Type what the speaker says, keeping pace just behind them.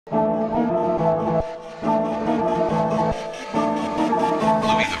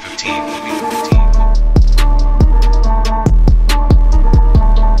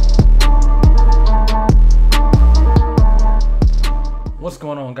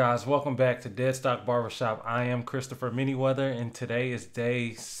going on, guys? Welcome back to Dead Stock Barbershop. I am Christopher Manyweather, and today is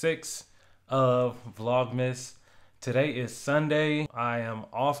day 6 of Vlogmas. Today is Sunday. I am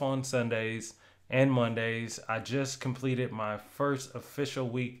off on Sundays and Mondays. I just completed my first official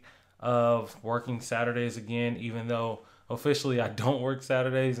week of working Saturdays again, even though officially I don't work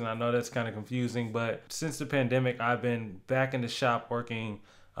Saturdays, and I know that's kind of confusing, but since the pandemic, I've been back in the shop working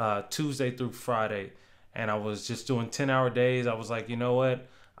Tuesday through Friday. And I was just doing 10-hour days. I was like, you know what?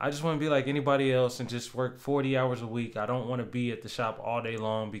 I just want to be like anybody else and just work 40 hours a week. I don't want to be at the shop all day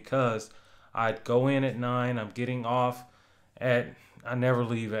long because I'd go in at 9. I'm getting off I never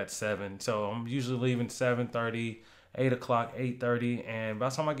leave at 7. So I'm usually leaving 7:30, 8 o'clock, 8:30. And by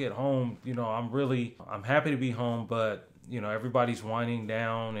the time I get home, you know, I'm happy to be home, but you know, everybody's winding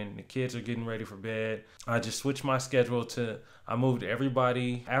down and the kids are getting ready for bed. I just switched my schedule I moved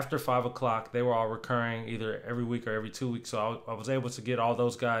everybody after 5 o'clock. They were all recurring either every week or every 2 weeks. So I was able to get all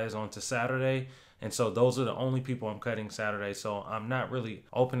those guys onto Saturday. And so those are the only people I'm cutting Saturday. So I'm not really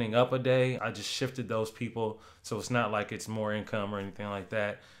opening up a day. I just shifted those people. So it's not like it's more income or anything like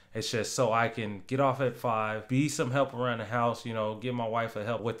that. It's just so I can get off at 5, be some help around the house, you know, give my wife a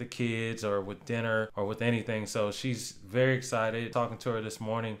help with the kids or with dinner or with anything. So she's very excited. Talking to her this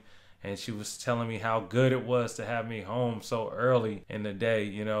morning, and she was telling me how good it was to have me home so early in the day,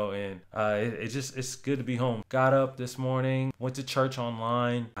 you know, and it's good to be home. Got up this morning, went to church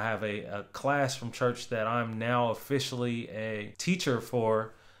online. I have a class from church that I'm now officially a teacher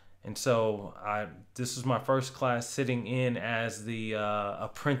for. And so this was my first class sitting in as the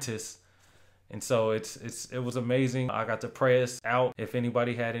apprentice. And so it was amazing. I got to pray us out if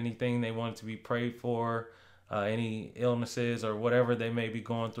anybody had anything they wanted to be prayed for, any illnesses or whatever they may be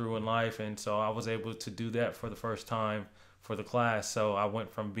going through in life. And so I was able to do that for the first time for the class. So I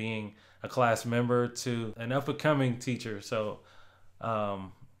went from being a class member to an up-and-coming teacher. So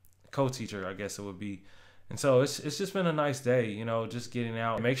co-teacher, I guess it would be. And so it's just been a nice day, you know, just getting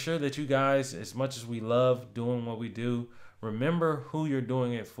out. Make sure that you guys, as much as we love doing what we do, remember who you're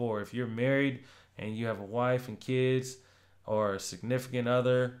doing it for. If you're married and you have a wife and kids or a significant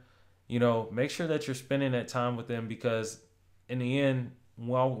other, you know, make sure that you're spending that time with them, because in the end,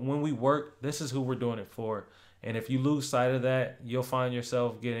 when we work, this is who we're doing it for. And if you lose sight of that, you'll find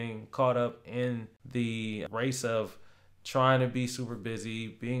yourself getting caught up in the race of trying to be super busy,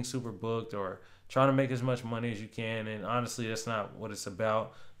 being super booked, or trying to make as much money as you can. And honestly, that's not what it's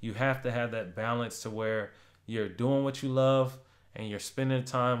about. You have to have that balance to where you're doing what you love and you're spending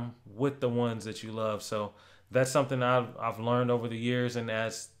time with the ones that you love. So that's something I've learned over the years. And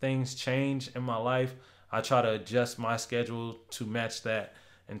as things change in my life, I try to adjust my schedule to match that.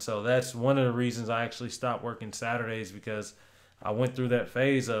 And so that's one of the reasons I actually stopped working Saturdays, because I went through that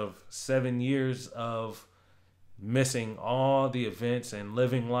phase of 7 years of missing all the events and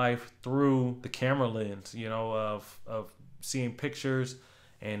living life through the camera lens, you know, of seeing pictures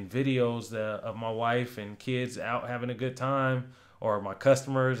and videos of my wife and kids out having a good time, or my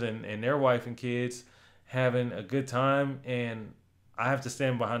customers and their wife and kids having a good time. And I have to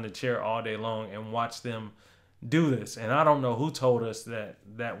stand behind the chair all day long and watch them do this. And I don't know who told us that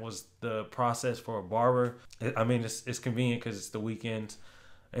that was the process for a barber. I mean, it's convenient because it's the weekends.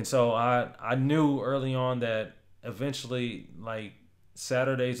 And so I knew early on that eventually, like,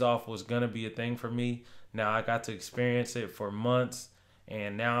 Saturdays off was gonna be a thing for me. Now I got to experience it for months,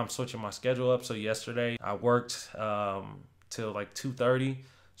 and now I'm switching my schedule up. So yesterday I worked till like 2:30.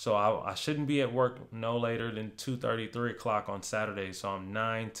 So I shouldn't be at work no later than 2:30, 3 o'clock on Saturday. So I'm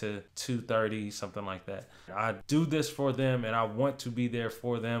 9 to 2:30, something like that. I do this for them, and I want to be there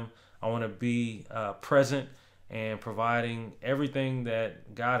for them. I want to be present and providing everything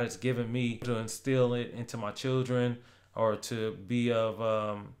that God has given me to instill it into my children, or to be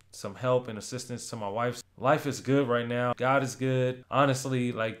of some help and assistance to my wife. Life is good right now. God is good.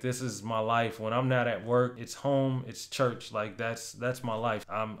 Honestly, like, this is my life. When I'm not at work, it's home, it's church. Like, that's my life.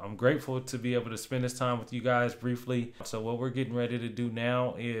 I'm grateful to be able to spend this time with you guys briefly. So what we're getting ready to do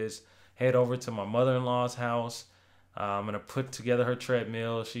now is head over to my mother-in-law's house. I'm gonna put together her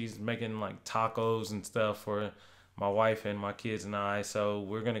treadmill. She's making like tacos and stuff for my wife and my kids and I. So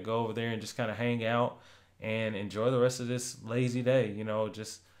we're gonna go over there and just kind of hang out and enjoy the rest of this lazy day. You know,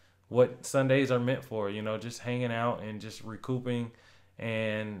 just what Sundays are meant for. You know, just hanging out and just recouping.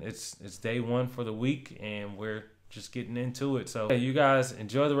 And it's day 1 for the week, and we're just getting into it. So hey, you guys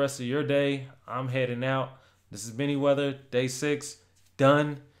enjoy the rest of your day. I'm heading out. This is Manyweather, day 6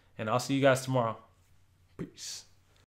 done, and I'll see you guys tomorrow. Peace.